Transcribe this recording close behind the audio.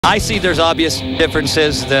I see there's obvious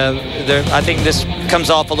differences. I think this comes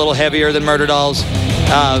off a little heavier than Murder Dolls.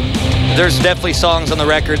 There's definitely songs on the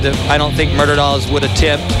record that I don't think Murder Dolls would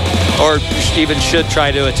attempt or even should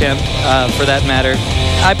try to attempt, for that matter.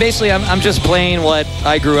 I'm just playing what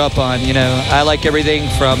I grew up on. You know, I like everything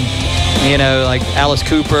from, you know, like Alice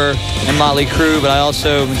Cooper and Motley Crue, but I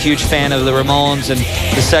also am a huge fan of the Ramones and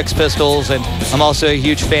the Sex Pistols, and I'm also a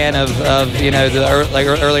huge fan of you know, the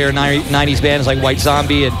earlier 90s bands like White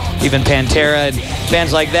Zombie and even Pantera and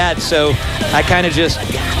bands like that. So I kind of just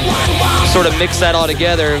sort of mix that all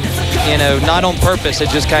together, you know, not on purpose. It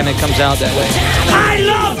just kind of comes out that way. I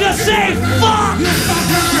love to say fuck!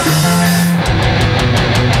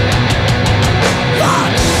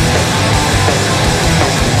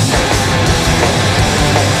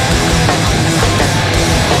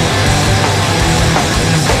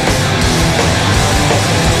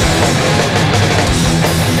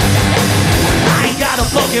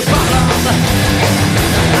 Fucking problem.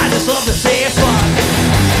 I just love to say fuck,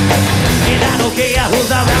 and I don't care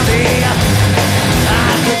who's around me.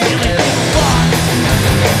 I could really give a fuck,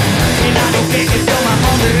 and I don't care if you're my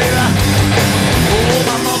mother. Oh,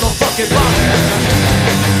 my motherfucking brother.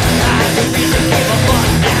 I could really give a fuck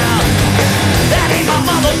now. That ain't my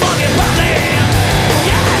motherfucking problem.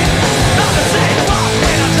 Yeah, love to say fuck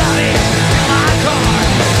when I'm driving in my car.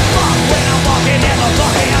 Fuck when I'm walking in the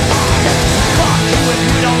fucking park. Fuck you if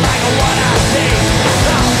you don't like what I say.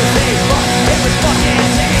 Love to say fuck every fucking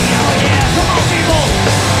day. Oh yeah, come on people.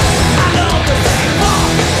 I love to say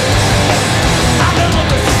fuck. I love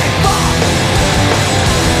to say fuck.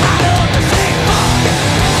 I love to say fuck.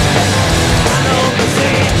 I love to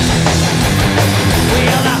say it.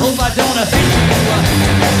 Well, I hope I don't offend you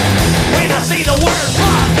when I say the word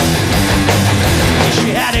fuck. Wish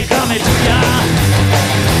you had it coming to ya.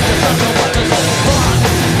 You're such a wonderful fuck.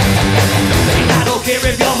 I don't care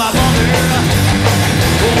if you're my mother.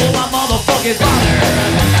 Oh, my motherfucking father.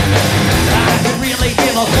 I could really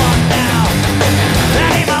give a fuck now.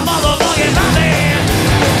 That ain't my motherfucking mother.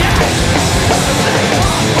 Yeah. Say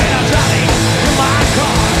fuck when I'm driving in my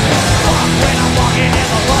car. Fuck when I'm walking in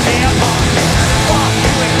the fucking park. Fuck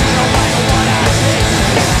you if you don't like what I say.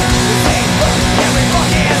 Say fuck every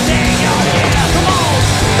fucking day. Oh yeah, come on.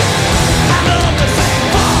 I love to say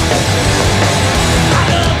fuck. I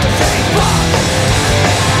love to say fuck.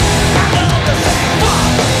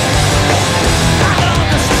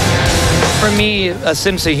 For me, a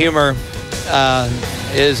sense of humor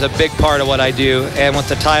is a big part of what I do, and with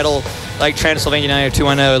the title like Transylvania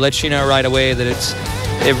 90210, it lets you know right away that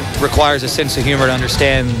it requires a sense of humor to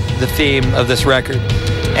understand the theme of this record.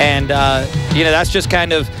 And you know, that's just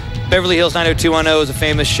kind of Beverly Hills 90210 is a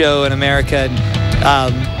famous show in America,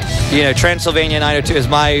 and you know, Transylvania 902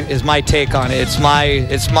 is my take on it. It's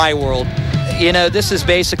my world. You know, this is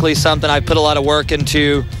basically something I put a lot of work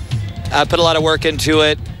into. I put a lot of work into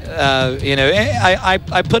it. You know, I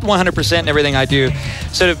put 100% in everything I do.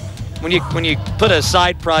 So when you put a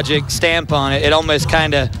side project stamp on it, it almost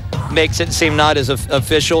kind of makes it seem not as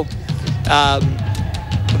official.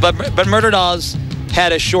 But Murder Dolls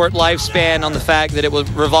had a short lifespan on the fact that it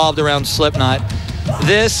was revolved around Slipknot.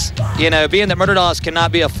 This, you know, being that Murder Dolls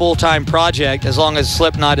cannot be a full-time project as long as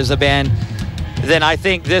Slipknot is a band, then I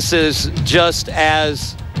think this is just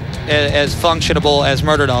as functionable as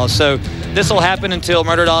Murder Dolls. So this will happen until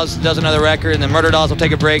Murder Dolls does another record, and then Murder Dolls will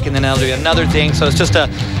take a break, and then they'll do another thing. So it's just a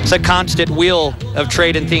constant wheel of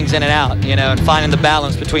trading things in and out, you know, and finding the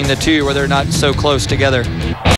balance between the two where they're not so close together.